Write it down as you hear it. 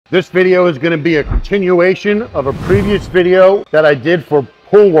This video is going to be a continuation of a previous video that I did for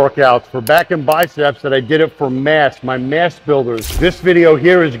pull workouts for back and biceps that I did it for mass, my mass builders. This video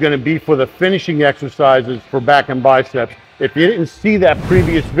here is going to be for the finishing exercises for back and biceps. If you didn't see that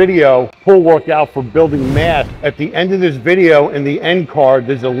previous video, pull workout for building mass, at the end of this video in the end card,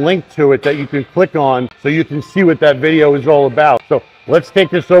 there's a link to it that you can click on so you can see what that video is all about. So let's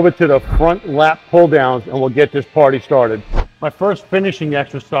take this over to the front lat pull downs and we'll get this party started. My first finishing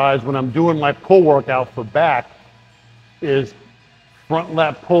exercise when I'm doing my pull workout for back is front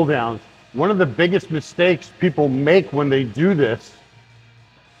lat pull downs. One of the biggest mistakes people make when they do this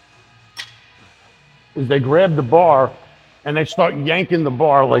is they grab the bar and they start yanking the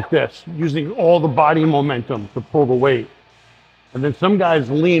bar like this, using all the body momentum to pull the weight. And then some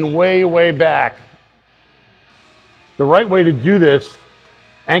guys lean way, way back. The right way to do this,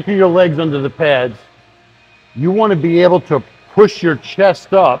 anchor your legs under the pads. You want to be able to push your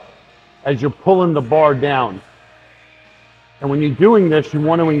chest up as you're pulling the bar down. And when you're doing this, you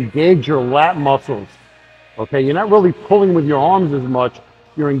want to engage your lat muscles. Okay, you're not really pulling with your arms as much.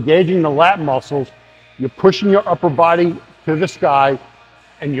 You're engaging the lat muscles. You're pushing your upper body to the sky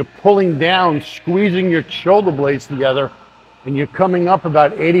and you're pulling down, squeezing your shoulder blades together, and you're coming up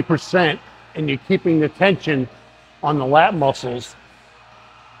about 80% and you're keeping the tension on the lat muscles,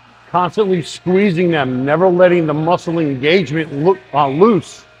 constantly squeezing them, never letting the muscle engagement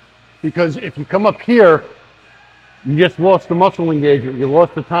loose. Because if you come up here, you just lost the muscle engagement, you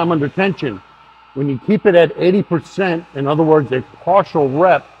lost the time under tension. When you keep it at 80%, in other words, a partial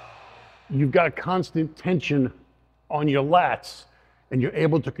rep, you've got constant tension on your lats and you're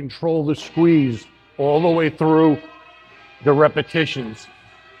able to control the squeeze all the way through the repetitions.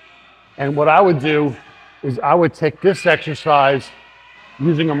 And what I would do is I would take this exercise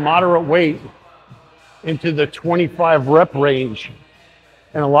using a moderate weight into the 25 rep range.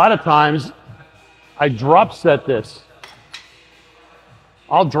 And a lot of times I drop set this.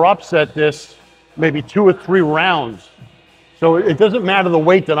 I'll drop set this maybe 2 or 3 rounds. So it doesn't matter the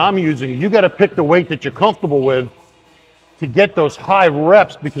weight that I'm using. You got to pick the weight that you're comfortable with to get those high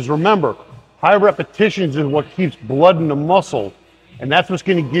reps, because remember, high repetitions is what keeps blood in the muscle. And that's what's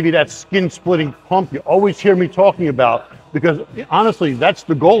going to give you that skin splitting pump you always hear me talking about, because honestly, that's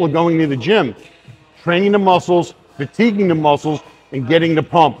the goal of going to the gym. Training the muscles, fatiguing the muscles, and getting the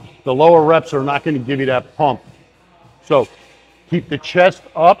pump. The lower reps are not going to give you that pump. So keep the chest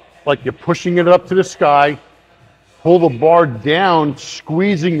up like you're pushing it up to the sky. Pull the bar down,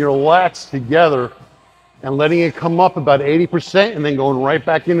 squeezing your lats together and letting it come up about 80% and then going right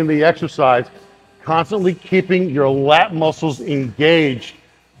back into the exercise. Constantly keeping your lat muscles engaged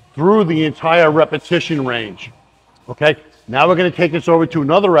through the entire repetition range. Okay, now we're going to take this over to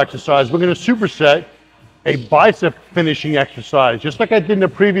another exercise. We're going to superset a bicep finishing exercise. Just like I did in the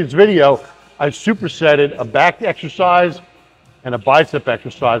previous video, I supersetted a back exercise and a bicep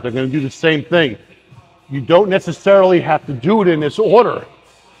exercise. I'm going to do the same thing. You don't necessarily have to do it in this order.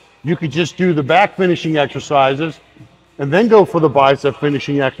 You could just do the back finishing exercises and then go for the bicep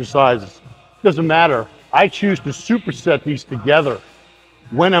finishing exercises. Doesn't matter. I choose to superset these together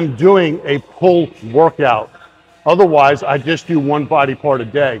when I'm doing a pull workout. Otherwise, I just do one body part a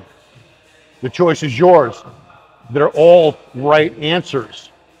day. The choice is yours. They're all right answers.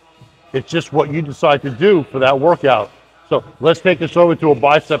 It's just what you decide to do for that workout. So let's take this over to a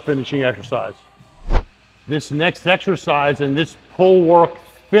bicep finishing exercise. This next exercise and this pull work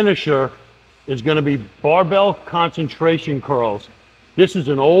finisher is going to be barbell concentration curls. This is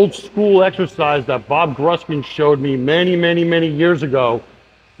an old school exercise that Bob Gruskin showed me many years ago,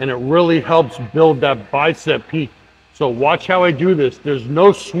 and it really helps build that bicep peak. So watch how I do this. There's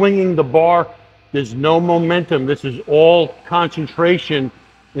no swinging the bar. There's no momentum. This is all concentration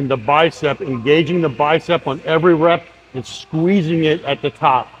in the bicep, engaging the bicep on every rep and squeezing it at the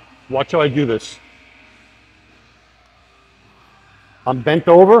top. Watch how I do this. I'm bent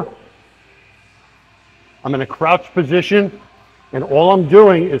over. I'm in a crouch position, and all I'm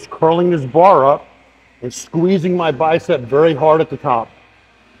doing is curling this bar up and squeezing my bicep very hard at the top.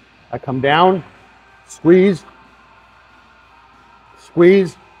 I come down, squeeze,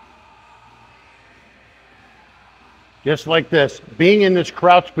 squeeze. Just like this. Being in this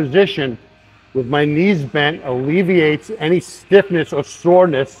crouch position with my knees bent alleviates any stiffness or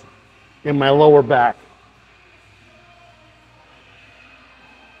soreness in my lower back.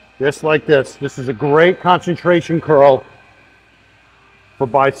 Just like this. This is a great concentration curl for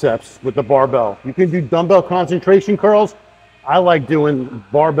biceps with the barbell. You can do dumbbell concentration curls. I like doing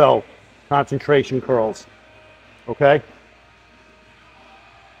barbell concentration curls. Okay?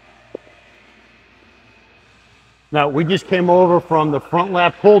 Now, we just came over from the front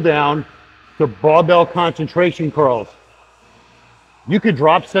lat pull down to barbell concentration curls. You could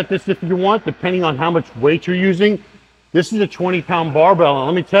drop set this if you want, depending on how much weight you're using. This is a 20-pound barbell, and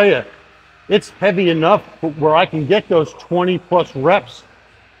let me tell you, it's heavy enough where I can get those 20 plus reps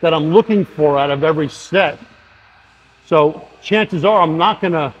that I'm looking for out of every set. So chances are I'm not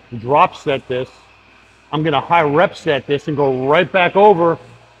gonna drop set this. I'm gonna high rep set this and go right back over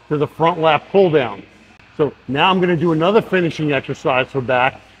to the front lat pull down. So now I'm gonna do another finishing exercise for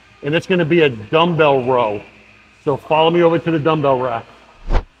back, and it's gonna be a dumbbell row. So follow me over to the dumbbell rack.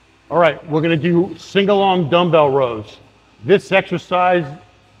 All right, we're gonna do single arm dumbbell rows. This exercise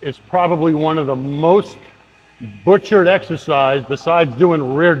is probably one of the most butchered exercise, besides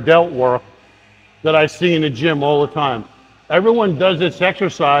doing rear delt work, that I see in the gym all the time. Everyone does this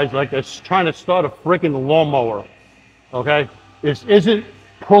exercise like it's trying to start a freaking lawnmower, okay? This isn't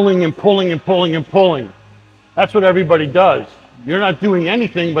pulling and pulling and pulling and pulling. That's what everybody does. You're not doing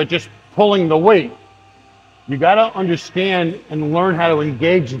anything but just pulling the weight. You gotta understand and learn how to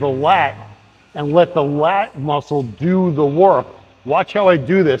engage the lat and let the lat muscle do the work. Watch how I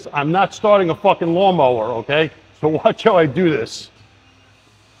do this. I'm not starting a fucking lawnmower, okay? So watch how I do this.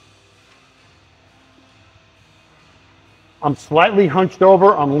 I'm slightly hunched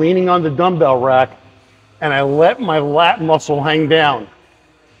over, I'm leaning on the dumbbell rack, and I let my lat muscle hang down.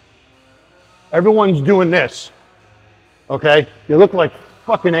 Everyone's doing this, okay? You look like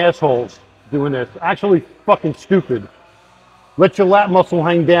fucking assholes doing this. Actually fucking stupid. Let your lat muscle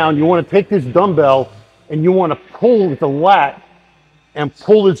hang down. You want to take this dumbbell and you want to pull with the lat and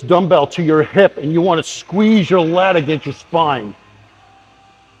pull this dumbbell to your hip, and you want to squeeze your lat against your spine.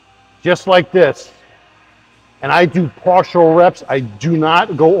 Just like this. And I do partial reps. I do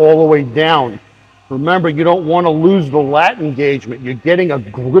not go all the way down. Remember, you don't want to lose the lat engagement. You're getting a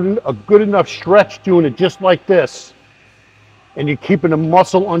good enough stretch doing it just like this. And you're keeping the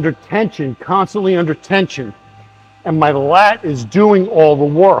muscle under tension, constantly under tension. And my lat is doing all the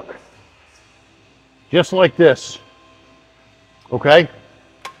work. Just like this. Okay?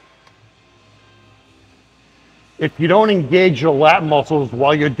 If you don't engage your lat muscles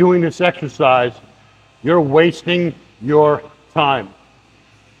while you're doing this exercise, you're wasting your time.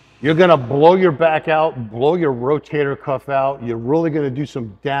 You're gonna blow your back out, blow your rotator cuff out. You're really gonna do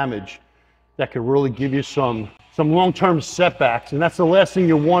some damage that could really give you some long-term setbacks. And that's the last thing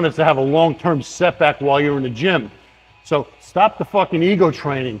you want, is to have a long-term setback while you're in the gym. So stop the fucking ego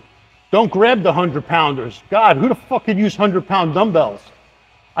training. Don't grab the 100-pounders. God, who the fuck could use 100-pound dumbbells?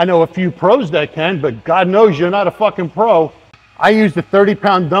 I know a few pros that can, but God knows you're not a fucking pro. I use the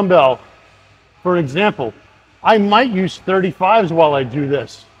 30-pound dumbbell for an example. I might use 35s while I do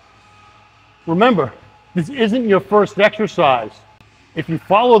this. Remember, this isn't your first exercise. If you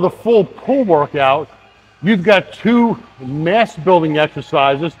follow the full pull workout, you've got 2 mass building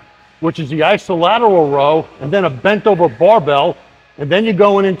exercises, which is the isolateral row and then a bent over barbell, and then you're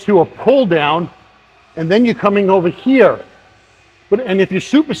going into a pull down, and then you're coming over here. And if you're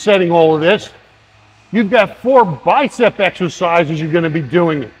supersetting all of this, you've got 4 bicep exercises you're gonna be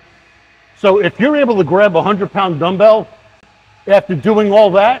doing. So if you're able to grab a 100-pound dumbbell after doing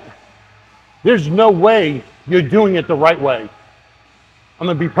all that, there's no way you're doing it the right way. I'm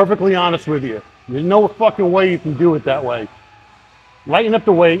gonna be perfectly honest with you. There's no fucking way you can do it that way. Lighten up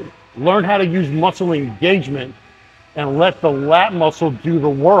the weight, learn how to use muscle engagement, and let the lat muscle do the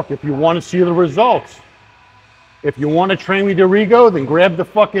work if you want to see the results. If you want to train with your ego, then grab the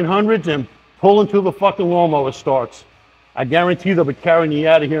fucking hundreds and pull until the fucking lawnmower starts. I guarantee they'll be carrying you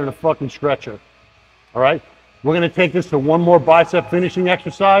out of here in a fucking stretcher. All right? We're going to take this to one more bicep finishing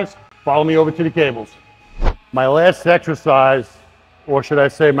exercise. Follow me over to the cables. My last exercise, or should I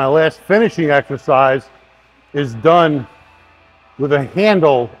say my last finishing exercise, is done with a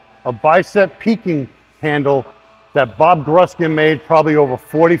handle, a bicep peaking handle that Bob Gruskin made probably over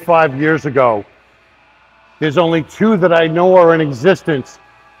 45 years ago. There's only 2 that I know are in existence.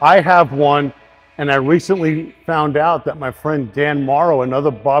 I have one, and I recently found out that my friend Dan Morrow,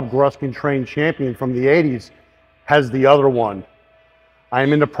 another Bob Gruskin trained champion from the 80s, has the other one. I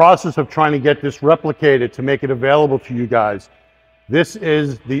am in the process of trying to get this replicated to make it available to you guys. This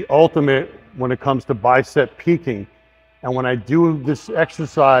is the ultimate when it comes to bicep peaking. And when I do this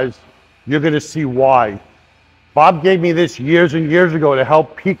exercise, you're gonna see why. Bob gave me this years and years ago to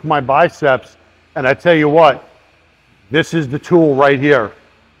help peak my biceps. And I tell you what, this is the tool right here.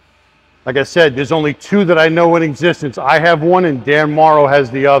 Like I said, there's only 2 that I know in existence. I have one and Dan Morrow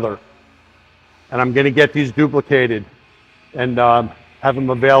has the other. And I'm gonna get these duplicated and have them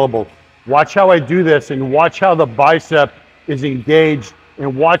available. Watch how I do this and watch how the bicep is engaged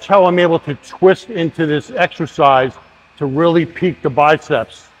And watch how I'm able to twist into this exercise to really peak the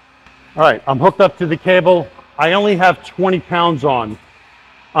biceps. All right, I'm hooked up to the cable. I only have 20 pounds on.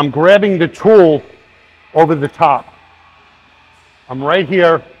 I'm grabbing the tool over the top. I'm right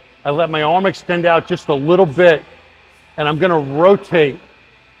here. I let my arm extend out just a little bit, and I'm gonna rotate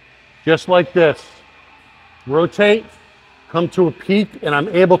just like this. Rotate, come to a peak, and I'm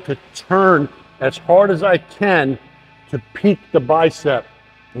able to turn as hard as I can to peak the bicep.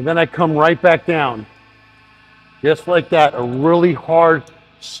 And then I come right back down. Just like that, a really hard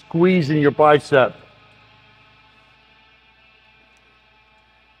squeeze in your bicep.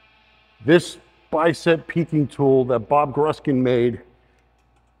 This bicep peaking tool that Bob Gruskin made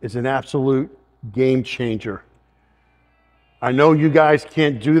is an absolute game changer. I know you guys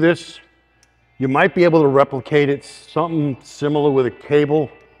can't do this. You might be able to replicate it, something similar with a cable,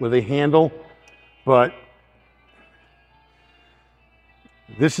 with a handle, but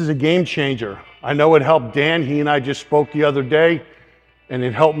this is a game changer. I know it helped Dan. He and I just spoke the other day, and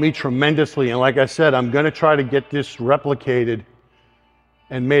it helped me tremendously. And like I said, I'm gonna try to get this replicated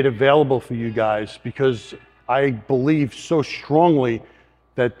and made available for you guys, because I believe so strongly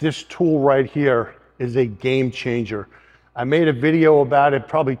that this tool right here is a game changer. I made a video about it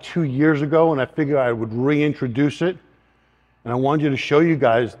probably 2 years ago, and I figured I would reintroduce it. And I wanted to show you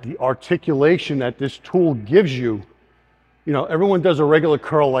guys the articulation that this tool gives you. You know, everyone does a regular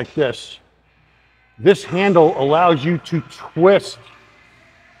curl like this. This handle allows you to twist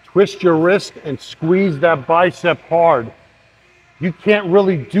your wrist and squeeze that bicep hard. You can't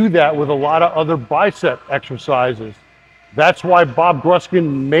really do that with a lot of other bicep exercises. That's why Bob Gruskin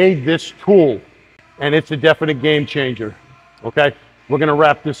made this tool, and it's a definite game changer. Okay, we're gonna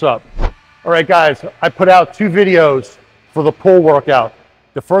wrap this up. All right, guys, I put out 2 videos for the pull workout.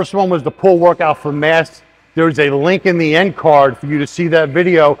 The first one was the pull workout for mass. There's a link in the end card for you to see that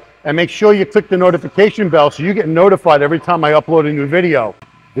video, and make sure you click the notification bell so you get notified every time I upload a new video.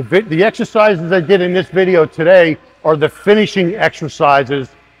 The exercises I did in this video today are the finishing exercises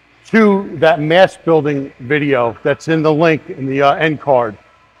to that mass building video that's in the link in the end card.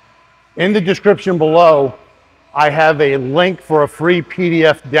 In the description below, I have a link for a free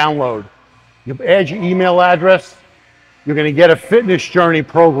PDF download. You add your email address, you're gonna get a fitness journey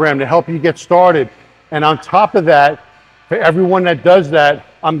program to help you get started. And on top of that, for everyone that does that,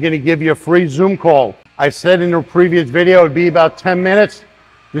 I'm gonna give you a free Zoom call. I said in a previous video it'd be about 10 minutes.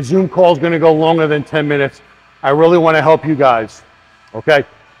 The Zoom call is gonna go longer than 10 minutes. I really wanna help you guys, okay?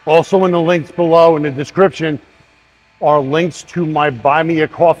 Also in the links below in the description are links to my Buy Me a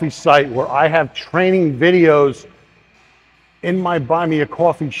Coffee site, where I have training videos in my Buy Me a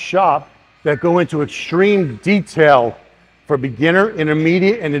Coffee shop that go into extreme detail for beginner,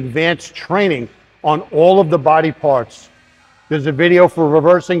 intermediate, and advanced training on all of the body parts. There's a video for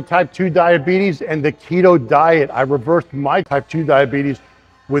reversing type 2 diabetes and the keto diet. I reversed my type 2 diabetes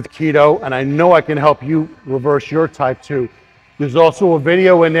with keto, and I know I can help you reverse your type 2. There's also a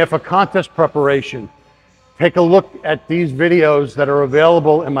video in there for contest preparation. Take a look at these videos that are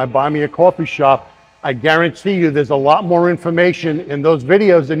available in my Buy Me a Coffee shop. I guarantee you there's a lot more information in those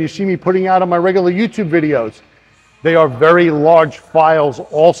videos than you see me putting out on my regular YouTube videos. They are very large files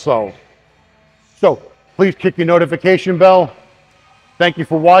also. So please click your notification bell. Thank you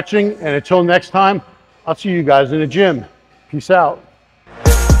for watching, and until next time, I'll see you guys in the gym. Peace out.